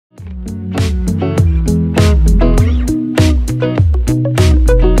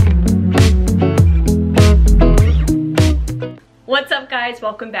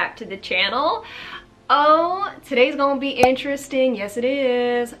welcome back to the channel. Oh, today's gonna be interesting. Yes, it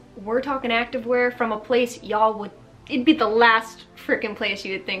is. We're talking activewear from a place y'all would, it'd be the last freaking place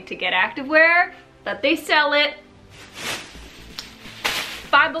you would think to get activewear, but they sell it.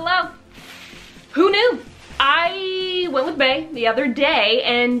 Five Below. Who knew? I went with Bae the other day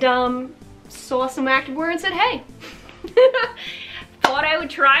and saw some activewear and said, hey. Thought I would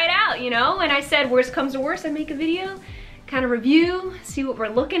try it out, you know? And I said, worst comes to worst, I make a video, kind of review, see what we're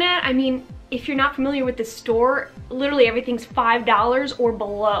looking at. I mean, if you're not familiar with the store, literally everything's $5 or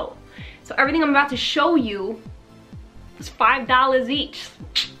below. So everything I'm about to show you is $5 each.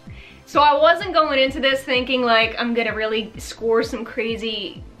 So I wasn't going into this thinking like I'm gonna really score some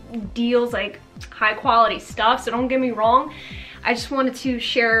crazy deals, like high quality stuff, so don't get me wrong. I just wanted to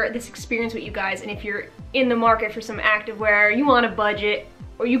share this experience with you guys, and if you're in the market for some activewear, you want a budget,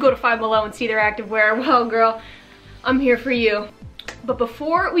 or you go to Five Below and see their activewear, well girl, I'm here for you. But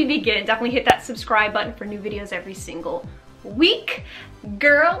before we begin, definitely hit that subscribe button for new videos every single week.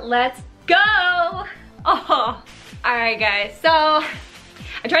 Girl, let's go! Oh, alright guys, so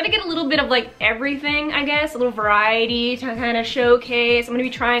I tried to get a little bit of like everything, I guess, a little variety to kind of showcase. I'm gonna be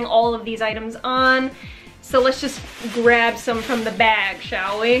trying all of these items on. So let's just grab some from the bag,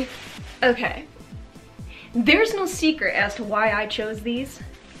 shall we? Okay. There's no secret as to why I chose these.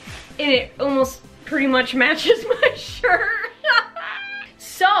 And it almost pretty much matches my shirt.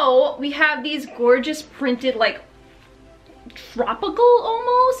 So we have these gorgeous printed, like tropical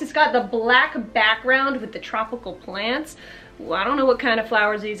almost. It's got the black background with the tropical plants. Well, I don't know what kind of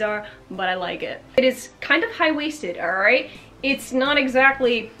flowers these are, but I like it. It is kind of high-waisted, all right? It's not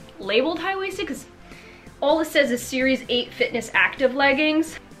exactly labeled high-waisted because all it says is Series 8 Fitness Active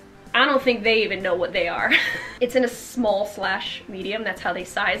Leggings. I don't think they even know what they are. It's in a small/medium, that's how they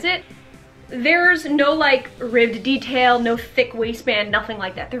size it. There's no like ribbed detail, no thick waistband, nothing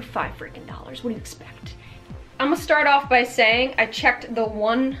like that. They're $5 freaking. What do you expect? I'm gonna start off by saying I checked the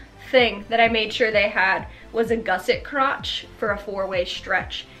one thing that I made sure they had was a gusset crotch for a 4-way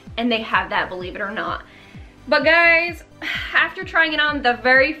stretch, and they have that, believe it or not. But guys, after trying it on, the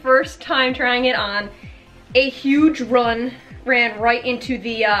very first time trying it on, a huge ran right into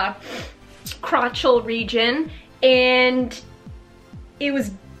the crotchal region, and it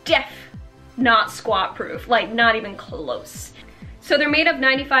was not squat proof, like not even close. So they're made of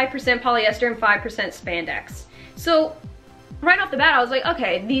 95% polyester and 5% spandex. So right off the bat, I was like,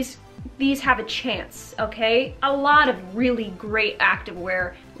 okay, these have a chance, okay? A lot of really great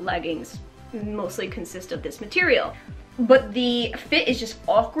activewear leggings mostly consist of this material. But the fit is just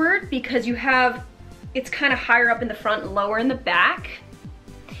awkward because you have, it's kind of higher up in the front and lower in the back.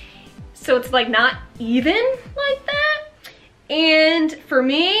 So it's like not even like that. And for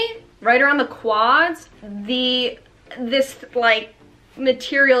me, right around the quads, this like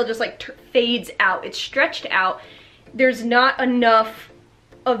material just like fades out. It's stretched out. There's not enough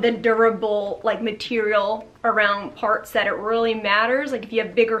of the durable like material around parts that it really matters. Like if you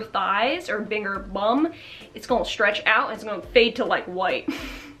have bigger thighs or bigger bum, it's gonna stretch out and it's gonna fade to like white.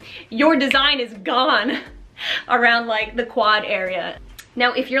 Your design is gone around like the quad area.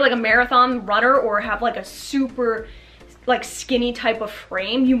 Now if you're like a marathon runner or have like a super like skinny type of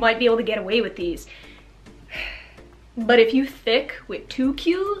frame, you might be able to get away with these. But if you thick with 2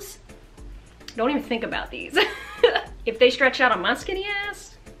 Qs, don't even think about these. If they stretch out on my skinny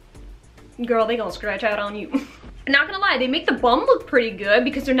ass, girl, they gonna stretch out on you. Not gonna lie, they make the bum look pretty good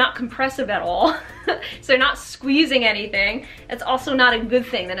because they're not compressive at all. So they're not squeezing anything. It's also not a good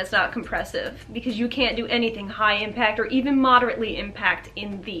thing that it's not compressive because you can't do anything high impact or even moderately impact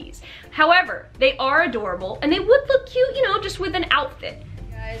in these. However, they are adorable and they would look cute, you know, just with an outfit.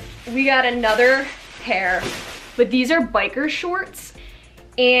 Guys, we got another pair, but these are biker shorts.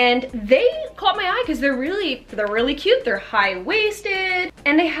 And they caught my eye because they're really cute. They're high-waisted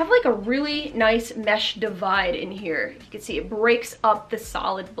and they have like a really nice mesh divide in here. You can see it breaks up the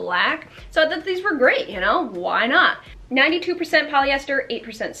solid black. So I thought these were great, you know, why not? 92% polyester, 8%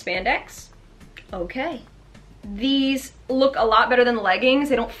 spandex. Okay. These look a lot better than the leggings.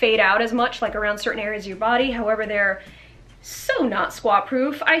 They don't fade out as much like around certain areas of your body. However, they're so not squat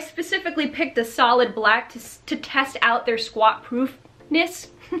proof. I specifically picked a solid black to test out their squat proof.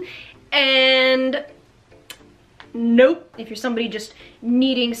 And nope, if you're somebody just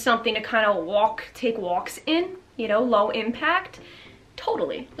needing something to kind of take walks in, you know, low impact,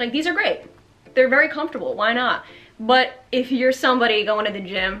 totally. Like these are great. They're very comfortable, why not? But if you're somebody going to the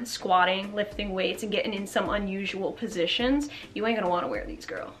gym, squatting, lifting weights, and getting in some unusual positions, you ain't gonna wanna wear these,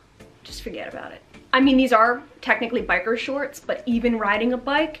 girl. Just forget about it. I mean, these are technically biker shorts, but even riding a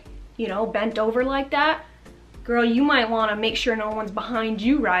bike, you know, bent over like that, girl, you might want to make sure no one's behind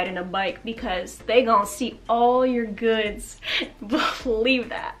you riding a bike because they gonna see all your goods. Believe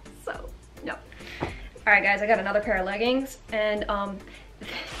that. So, no. Alright guys, I got another pair of leggings, and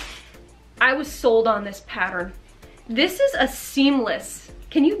I was sold on this pattern. This is a seamless,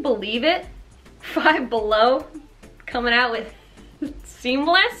 can you believe it? Five Below coming out with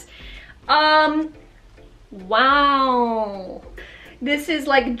seamless. Wow. This is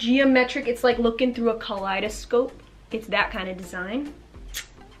like geometric, it's like looking through a kaleidoscope. It's that kind of design.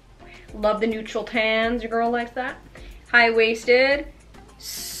 Love the neutral tans, your girl likes that. High-waisted,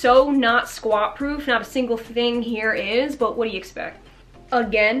 so not squat proof, not a single thing here is, but what do you expect?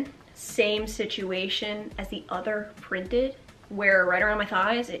 Again, same situation as the other printed, where right around my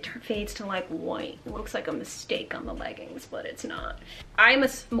thighs, it fades to like white. It looks like a mistake on the leggings, but it's not. I'm a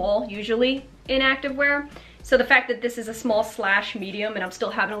small usually in activewear, so the fact that this is a small / medium and I'm still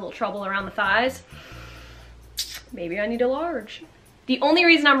having a little trouble around the thighs, maybe I need a large. The only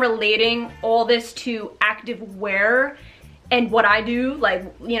reason I'm relating all this to activewear and what I do, like,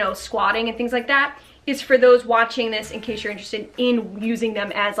 you know, squatting and things like that, is for those watching this in case you're interested in using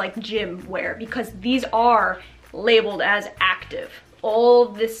them as like gym wear, because these are labeled as active. All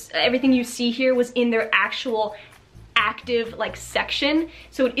this, everything you see here was in their actual active like section,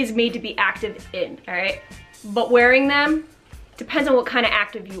 so it is made to be active in, all right? But wearing them depends on what kind of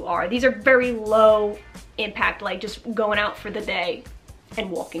active you are. These are very low impact, like just going out for the day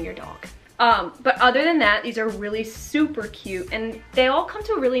and walking your dog. But other than that, these are really super cute, and they all come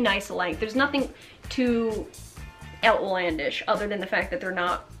to a really nice length. There's nothing too outlandish other than the fact that they're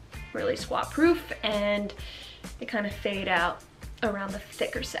not really squat proof and they kind of fade out around the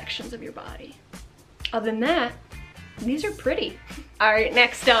thicker sections of your body. Other than that, these are pretty. All right,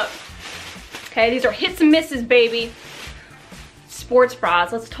 next up. Okay, these are hits and misses, baby. Sports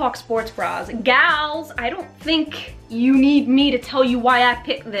bras. Let's talk sports bras. Gals, I don't think you need me to tell you why I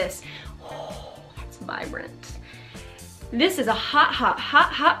picked this. Oh, that's vibrant. This is a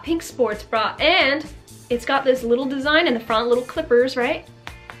hot pink sports bra, and it's got this little design in the front, little clippers, right?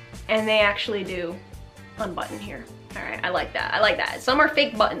 And they actually do unbutton here. All right, I like that. I like that. Some are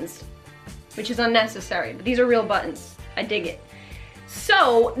fake buttons, which is unnecessary, but these are real buttons. I dig it.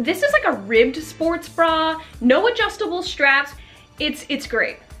 So this is like a ribbed sports bra, no adjustable straps. It's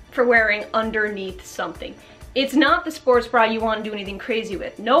great for wearing underneath something. It's not the sports bra you want to do anything crazy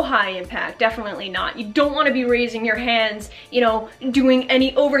with. No high impact, definitely not. You don't want to be raising your hands, you know, doing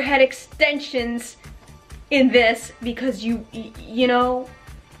any overhead extensions in this, because you know,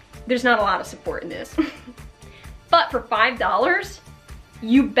 there's not a lot of support in this. But for $5,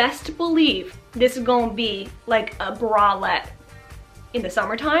 you best believe this is gonna be like a bralette in the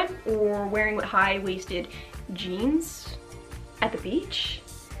summertime, or wearing with high-waisted jeans at the beach.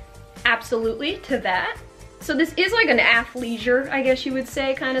 Absolutely to that. So this is like an athleisure, I guess you would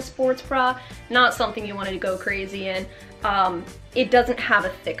say, kind of sports bra. Not something you want to go crazy in. It doesn't have a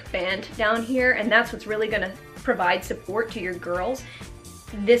thick band down here, and that's what's really gonna provide support to your girls.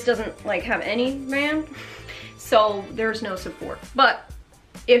 This doesn't like have any band, so there's no support. But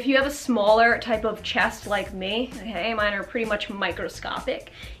if you have a smaller type of chest like me, okay, mine are pretty much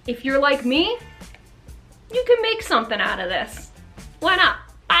microscopic. If you're like me, you can make something out of this. Why not?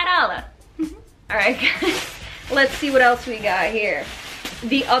 $5. All right, guys, let's see what else we got here.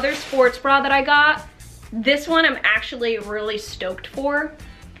 The other sports bra that I got, this one I'm actually really stoked for.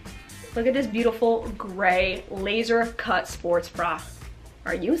 Look at this beautiful gray laser cut sports bra.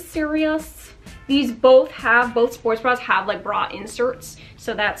 Are you serious? These both sports bras have like bra inserts,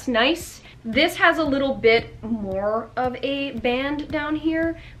 so that's nice. This has a little bit more of a band down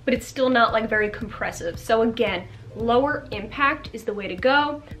here, but it's still not like very compressive. So again, lower impact is the way to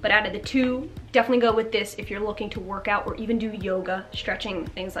go, but out of the two, definitely go with this if you're looking to work out or even do yoga, stretching,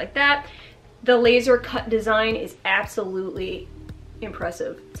 things like that. The laser cut design is absolutely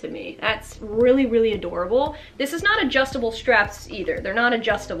impressive to me. That's really, really adorable. This is not adjustable straps either. They're not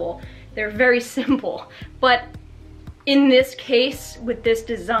adjustable. They're very simple. But in this case, with this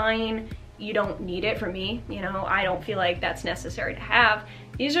design, you don't need it. For me, you know, I don't feel like that's necessary to have.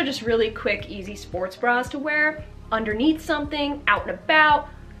 These are just really quick, easy sports bras to wear underneath something, out and about.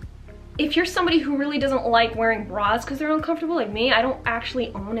 If you're somebody who really doesn't like wearing bras because they're uncomfortable like me, I don't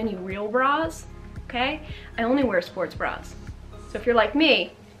actually own any real bras, okay? I only wear sports bras. So if you're like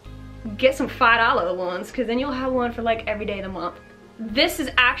me, get some $5 ones, because then you'll have one for like every day of the month. This is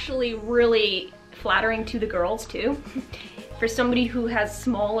actually really flattering to the girls too. For somebody who has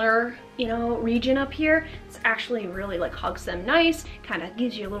smaller, you know, region up here, it's actually really like hugs them nice, kind of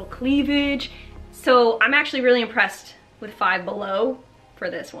gives you a little cleavage. So I'm actually really impressed with Five Below for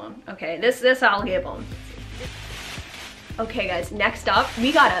this one. Okay, this I'll give them. Okay guys, next up,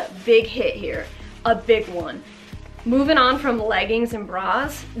 we got a big hit here, a big one. Moving on from leggings and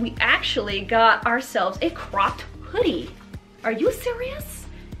bras, we actually got ourselves a cropped hoodie. Are you serious?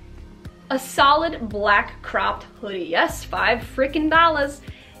 A solid black cropped hoodie. Yes, $5 freaking.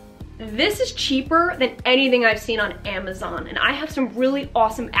 This is cheaper than anything I've seen on Amazon, and I have some really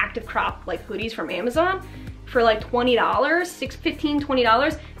awesome active crop like hoodies from Amazon for like $20, $15,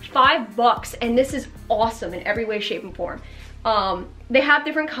 $20, $5, and this is awesome in every way, shape, and form. They have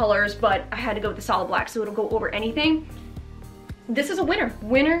different colors, but I had to go with the solid black so it'll go over anything. This is a winner,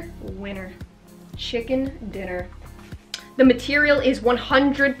 winner, winner. Chicken dinner. The material is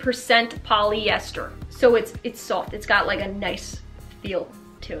 100% polyester, so it's soft. It's got like a nice feel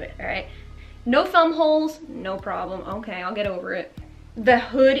to it, all right? No thumb holes, no problem. Okay, I'll get over it. The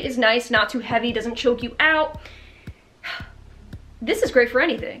hood is nice, not too heavy, doesn't choke you out. This is great for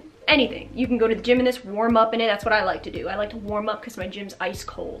anything. Anything. You can go to the gym in this, warm up in it. That's what I like to do. I like to warm up because my gym's ice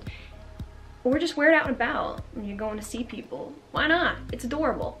cold. Or just wear it out and about when you're going to see people. Why not? It's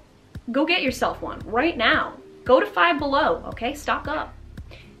adorable. Go get yourself one right now. Go to Five Below, okay? Stock up.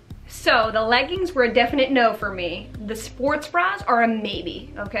 So the leggings were a definite no for me. The sports bras are a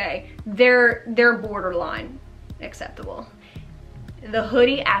maybe, okay? They're borderline acceptable. The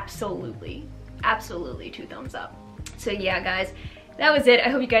hoodie, absolutely. Absolutely 2 thumbs up. So yeah, guys. That was it. I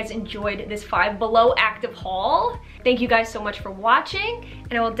hope you guys enjoyed this Five Below active haul. Thank you guys so much for watching,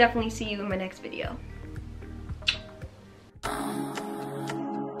 and I will definitely see you in my next video.